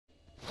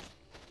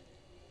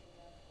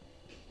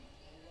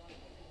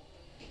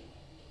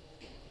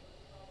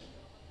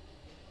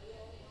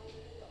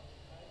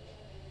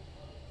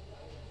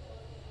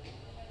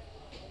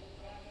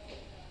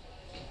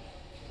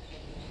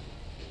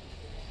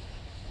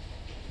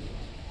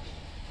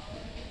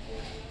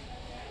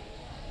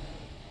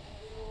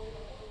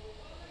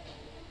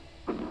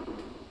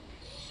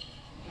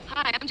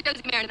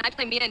Aaron, and I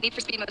play Mia in Need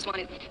for Speed Most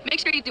Wanted. Make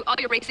sure you do all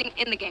your racing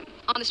in the game.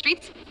 On the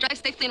streets, drive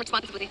safely and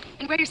responsibly,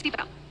 and wear your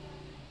seatbelt.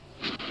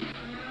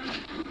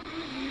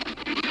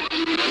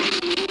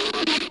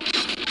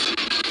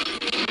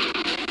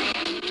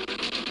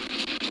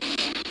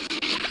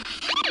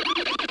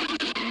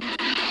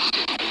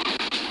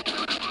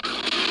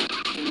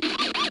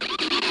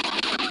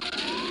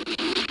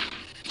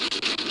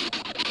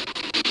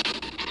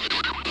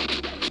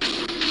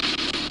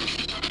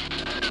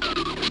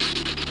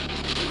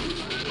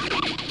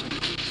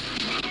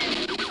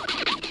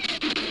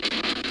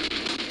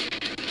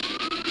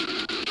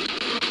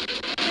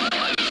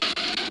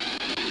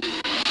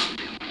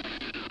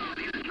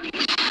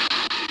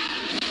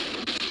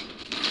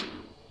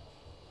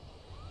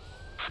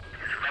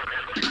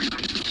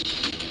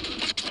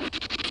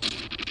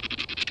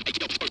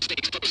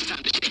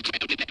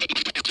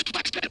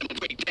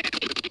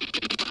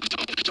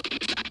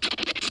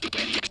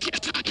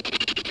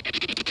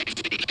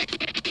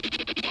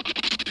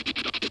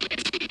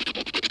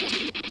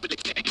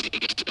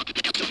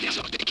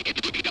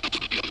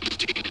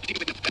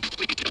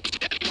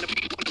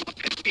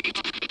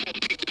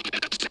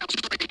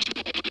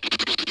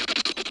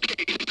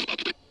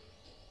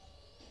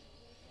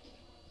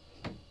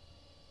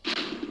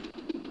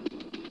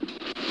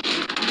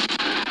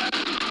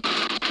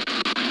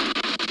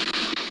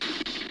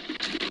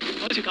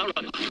 What is your car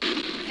run?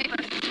 Paper.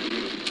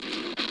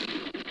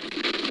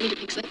 I need a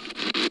pink slip.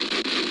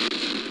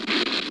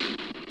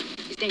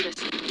 He's dangerous.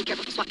 Be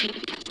careful for SWAT team if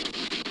he passes.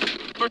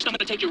 First, I'm going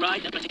to take your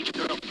ride, then I'm going to take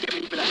your girl. Get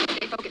ready for that.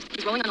 Stay focused.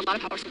 He's rolling on a lot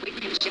of power, so wait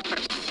for him to shift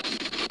first.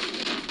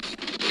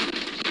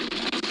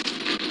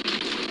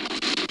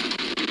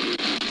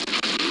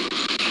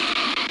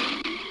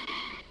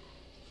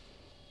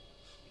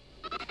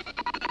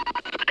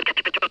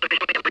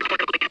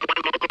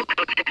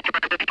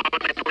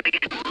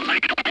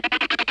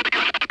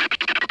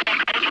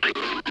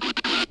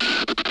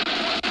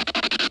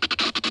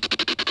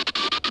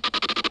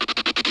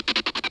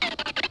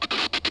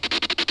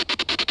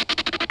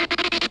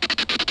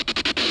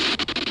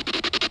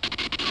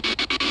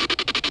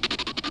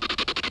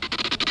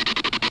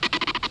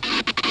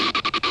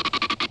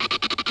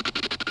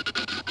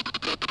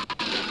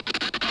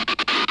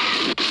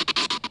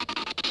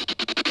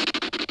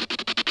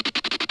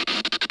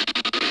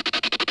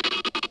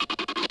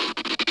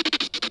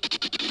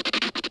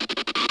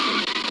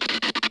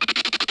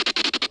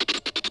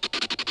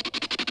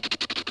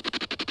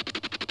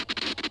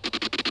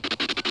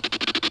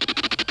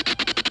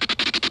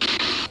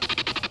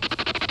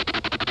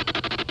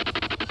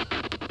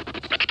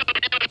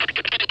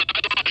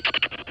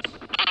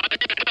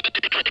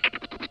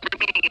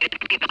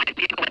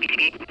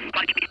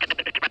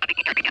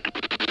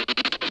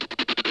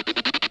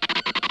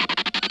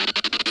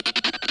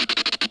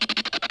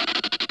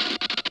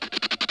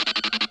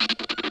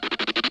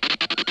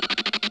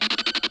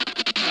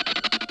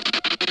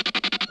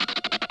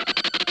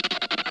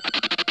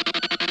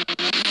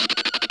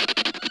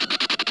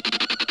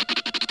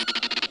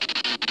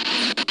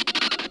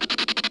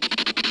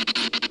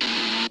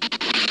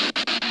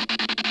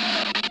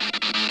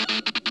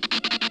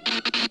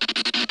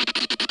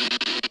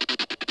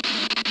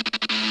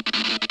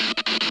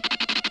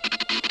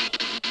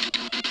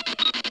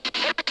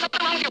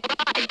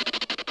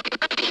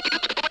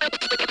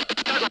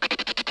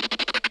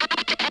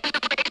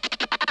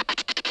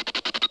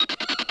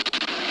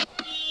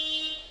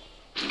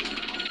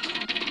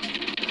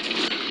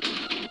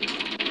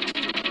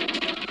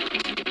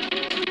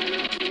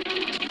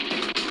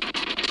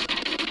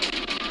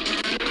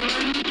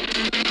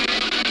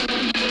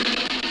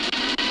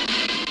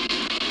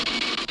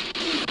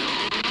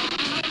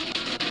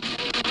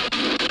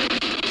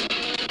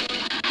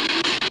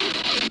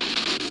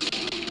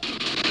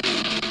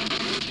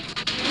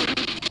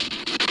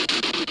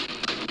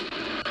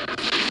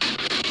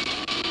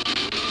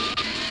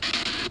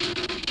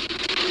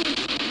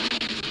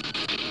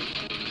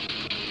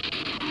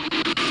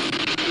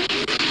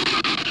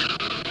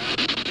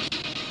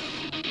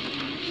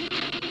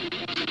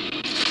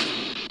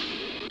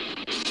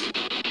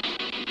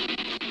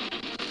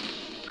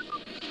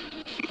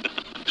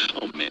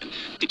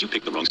 You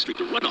picked the wrong street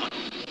to run on.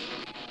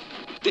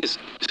 This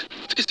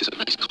is a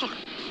nice car.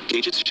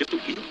 Gauges, shift the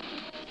wheel.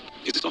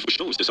 Is this off for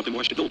show? Is there something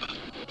more I should know about?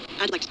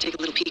 I'd like to take a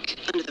little peek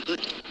under the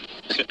hood.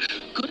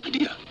 Good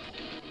idea.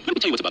 Let me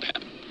tell you what's about to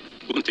happen.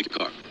 We're going to take your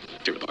car,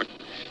 tear it apart,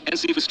 and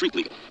see if it's street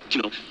legal.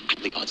 You know, I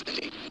play odds that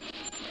day.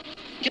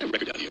 Get a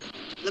record out here.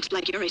 Looks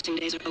like your racing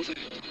days are over.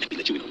 Let me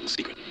let you in on a little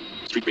secret.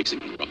 Street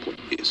racing in Rockport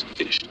is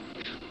finished.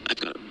 I've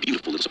got a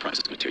beautiful little surprise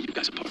that's going to tear you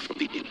guys apart from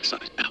the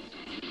inside out.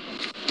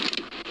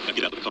 Now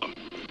get out of the car.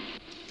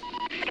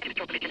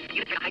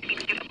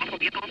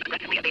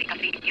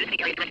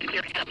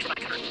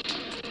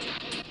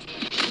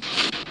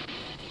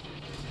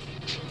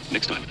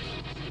 Next time,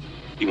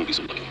 you won't be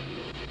so lucky.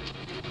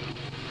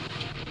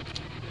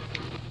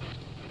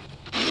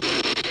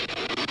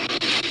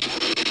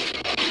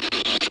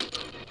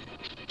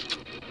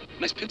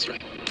 Nice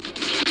pinstripe.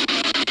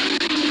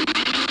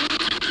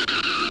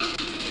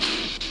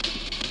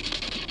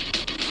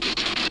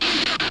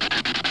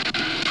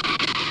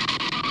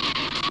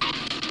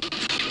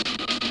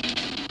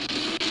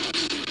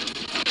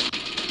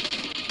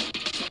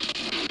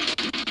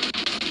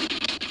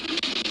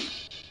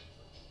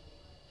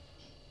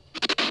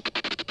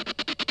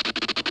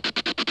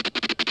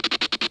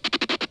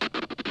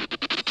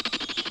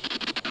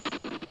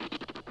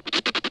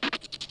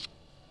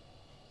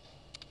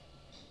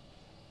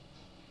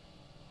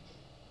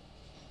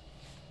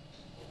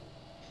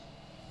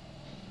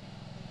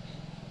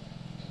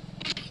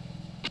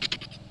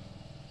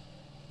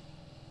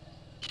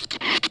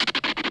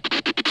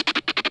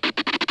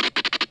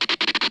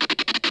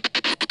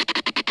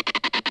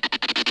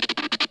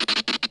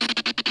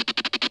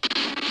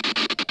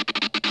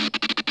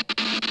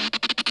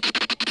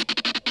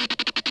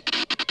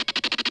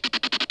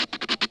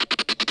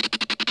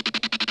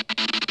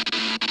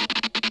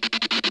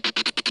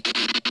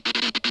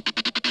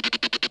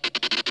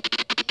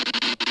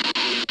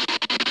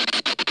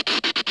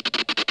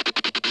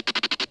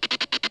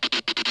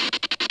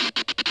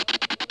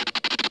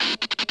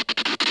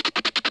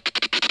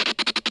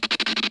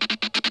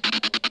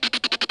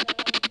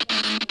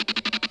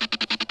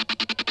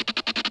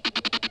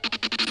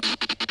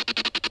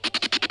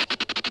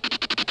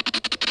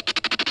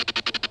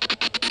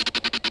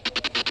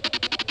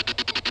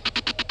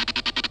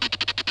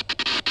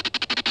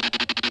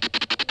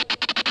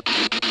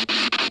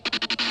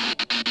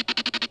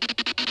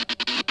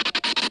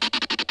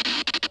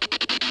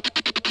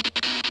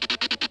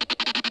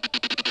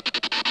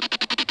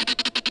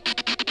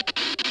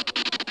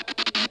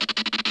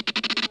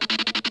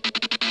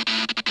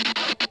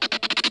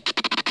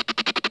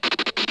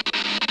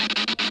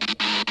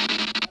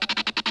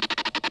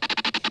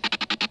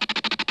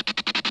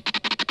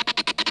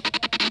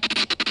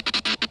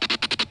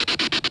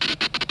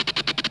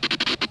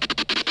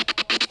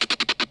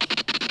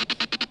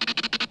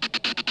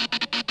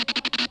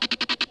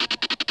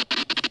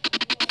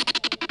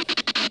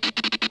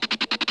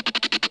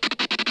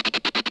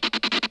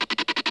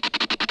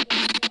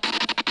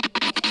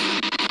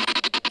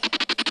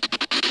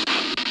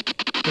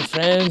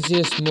 Friends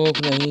ये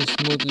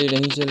smoothly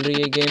नहीं चल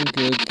रही है game,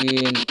 क्योंकि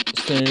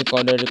screen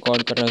recorder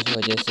record कर रहा है, उस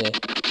वजह से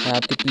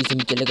आपके पीसी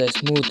में चलेगा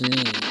स्मूथली,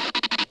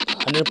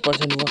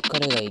 100% वर्क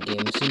करेगा ये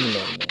गेम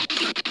सिमुलर में,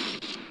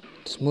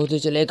 स्मूथली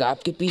चलेगा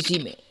आपके पीसी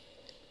में,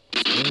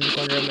 स्क्रीन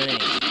रिकॉर्डर में नहीं।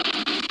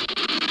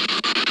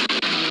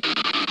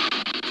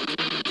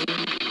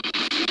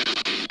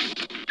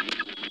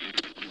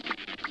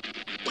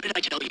 What did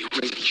I tell you?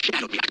 He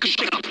shadowed me. I couldn't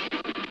pick up.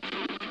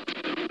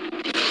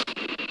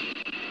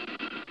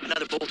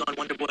 Another bolt-on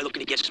Wonder Boy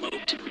looking to get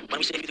smoked. Why don't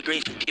we save you the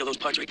grief and peel those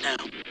parts right now?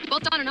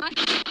 Bolt on or not,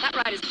 that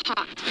ride is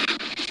hot.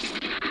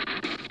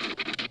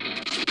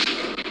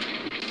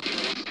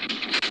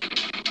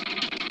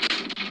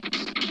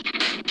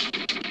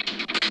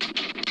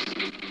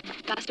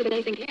 Faster than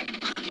anything here.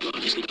 You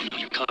obviously don't know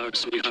your cards,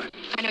 sweetheart.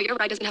 I know your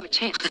ride doesn't have a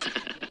chance.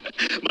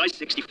 My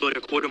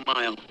 60-footer, quarter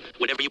mile,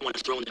 whatever you want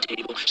to throw on the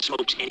table,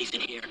 smokes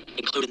anything here,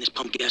 including this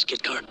punk gas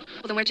kit car.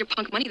 Well, then where's your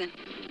punk money then?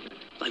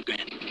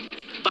 $5,000.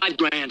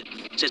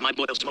 $5,000. Says my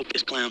boy will smoke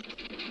this clown.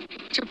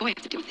 What's your boy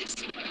have to do with this?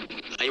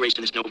 I ain't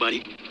racing this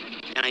nobody.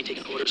 And I ain't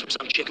taking orders from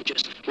some chick who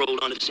just rolled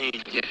onto the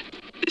scene. Yeah,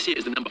 this here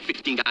is the number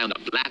 15 guy on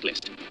the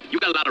blacklist. You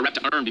got a lot of rep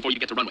to earn before you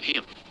get to run with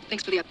him.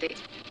 Thanks for the update.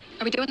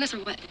 Are we doing this or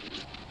what?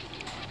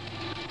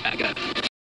 I got it.